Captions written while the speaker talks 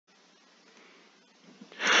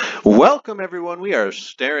Welcome everyone. We are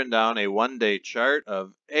staring down a one-day chart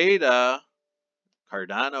of ADA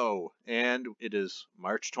Cardano, and it is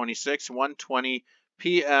March 26, 1:20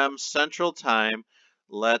 p.m. Central Time.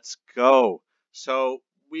 Let's go. So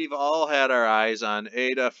we've all had our eyes on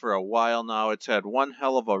ADA for a while now. It's had one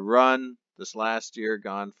hell of a run this last year,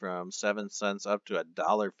 gone from 7 cents up to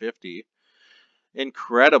 $1.50.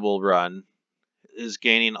 Incredible run. Is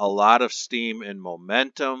gaining a lot of steam and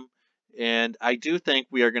momentum. And I do think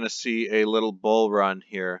we are going to see a little bull run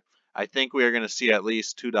here. I think we are going to see at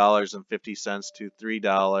least $2.50 to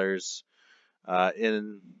 $3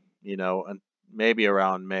 in, maybe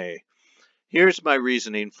around May. Here's my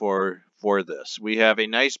reasoning for this. We have a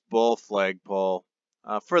nice bull flagpole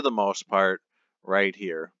for the most part right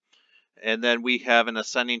here. And then we have an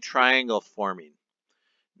ascending triangle forming.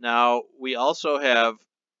 Now, we also have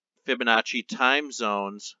Fibonacci time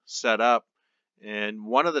zones set up, and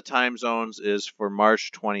one of the time zones is for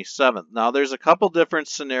March 27th. Now there's a couple different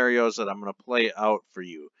scenarios that I'm going to play out for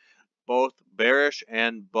you, both bearish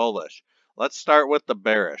and bullish. Let's start with the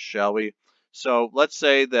bearish, shall we? So let's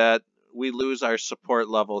say that we lose our support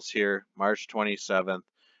levels here March 27th.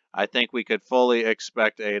 I think we could fully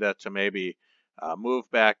expect ADA to maybe move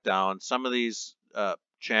back down. Some of these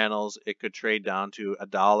channels, it could trade down to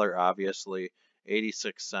 $1, obviously.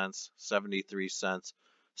 86 cents, 73 cents,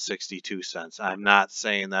 62 cents. I'm not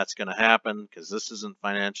saying that's going to happen because this isn't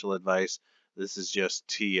financial advice. This is just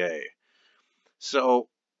TA. So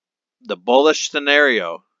the bullish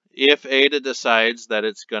scenario, if ADA decides that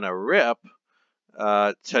it's going to rip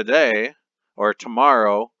today or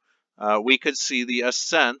tomorrow, we could see the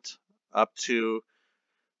ascent up to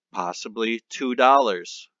possibly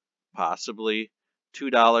 $2, possibly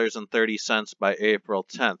 $2.30 by April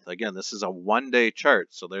 10th. Again, this is a one-day chart,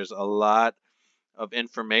 so there's a lot of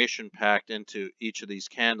information packed into each of these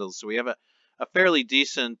candles. So we have a fairly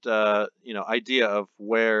decent idea of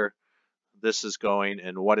where this is going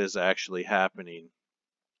and what is actually happening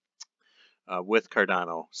with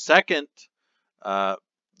Cardano. Second, the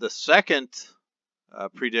second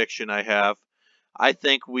prediction I have, I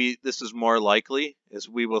think this is more likely, is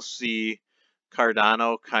we will see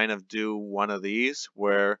Cardano kind of do one of these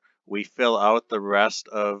where we fill out the rest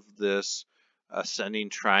of this ascending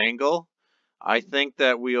triangle. I think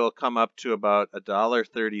that we will come up to about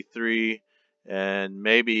 $1.33 and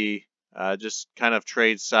maybe just kind of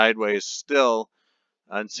trade sideways still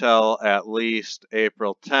until at least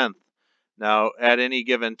April 10th. Now, at any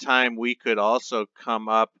given time, we could also come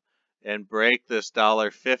up and break this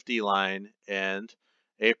 $1.50 line, and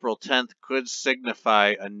April 10th could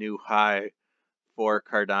signify a new high for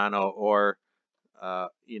Cardano, or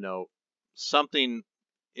something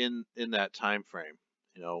in that time frame.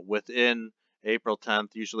 Within April 10th,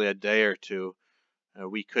 usually a day or two,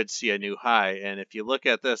 we could see a new high. And if you look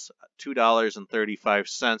at this,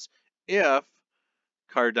 $2.35, if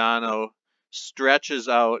Cardano stretches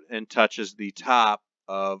out and touches the top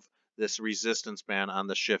of this resistance band on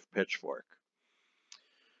the shift pitchfork.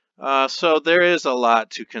 So there is a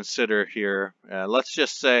lot to consider here. Let's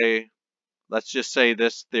just say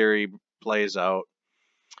this theory plays out,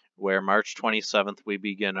 where March 27th we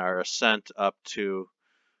begin our ascent up to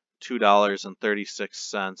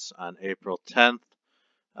 $2.36 on April 10th.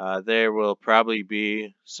 There will probably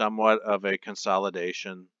be somewhat of a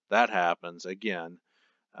consolidation. That happens again,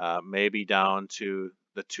 maybe down to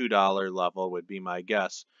the $2 level would be my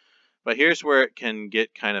guess. But here's where it can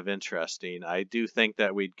get kind of interesting. I do think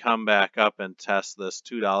that we'd come back up and test this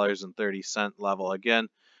 $2.30 level again.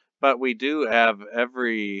 But we do have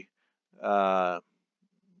every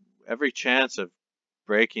chance of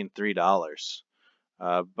breaking $3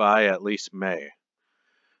 by at least May.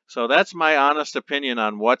 So that's my honest opinion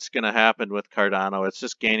on what's going to happen with Cardano. It's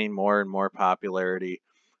just gaining more and more popularity.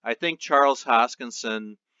 I think Charles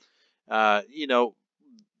Hoskinson,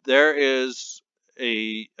 there is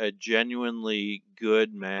a genuinely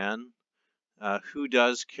good man who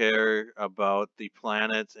does care about the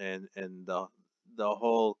planet and the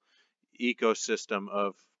whole ecosystem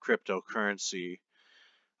of cryptocurrency.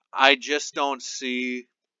 I just don't see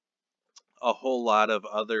a whole lot of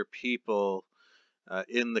other people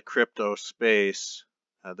in the crypto space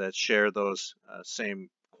that share those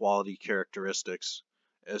same quality characteristics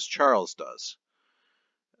as Charles does.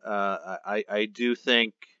 I do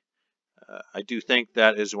think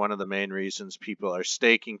that is one of the main reasons people are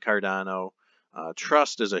staking Cardano.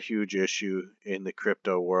 Trust is a huge issue in the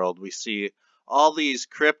crypto world. We see all these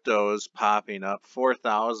cryptos popping up,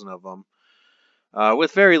 4,000 of them,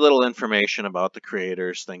 with very little information about the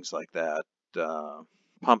creators, things like that.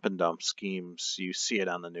 Pump and dump schemes, you see it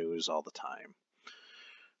on the news all the time.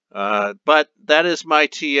 But that is my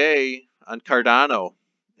TA on Cardano,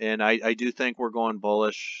 and I do think we're going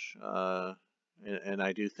bullish, and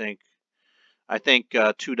I think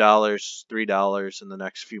 $2, $3 in the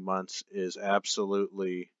next few months is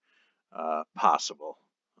absolutely possible,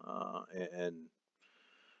 and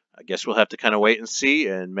I guess we'll have to kind of wait and see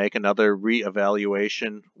and make another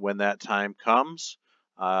reevaluation when that time comes.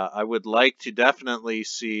 I would like to definitely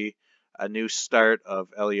see a new start of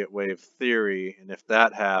Elliott wave theory, and if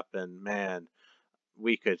that happened, man,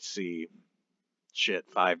 we could see shit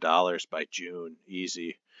 $5 by June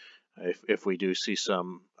easy if we do see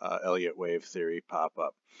some Elliott wave theory pop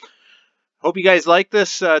up. Hope you guys like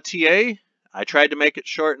this TA. I tried to make it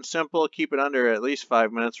short and simple, keep it under at least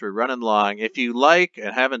 5 minutes. We're running long. If you like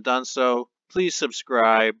and haven't done so, please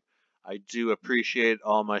subscribe. I do appreciate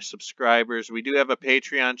all my subscribers. We do have a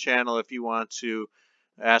Patreon channel if you want to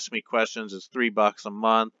ask me questions. It's $3 a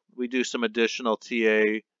month. We do some additional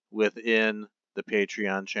TA within the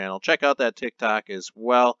Patreon channel. Check out that TikTok as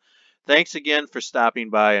well. Thanks again for stopping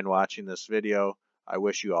by and watching this video. I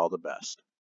wish you all the best.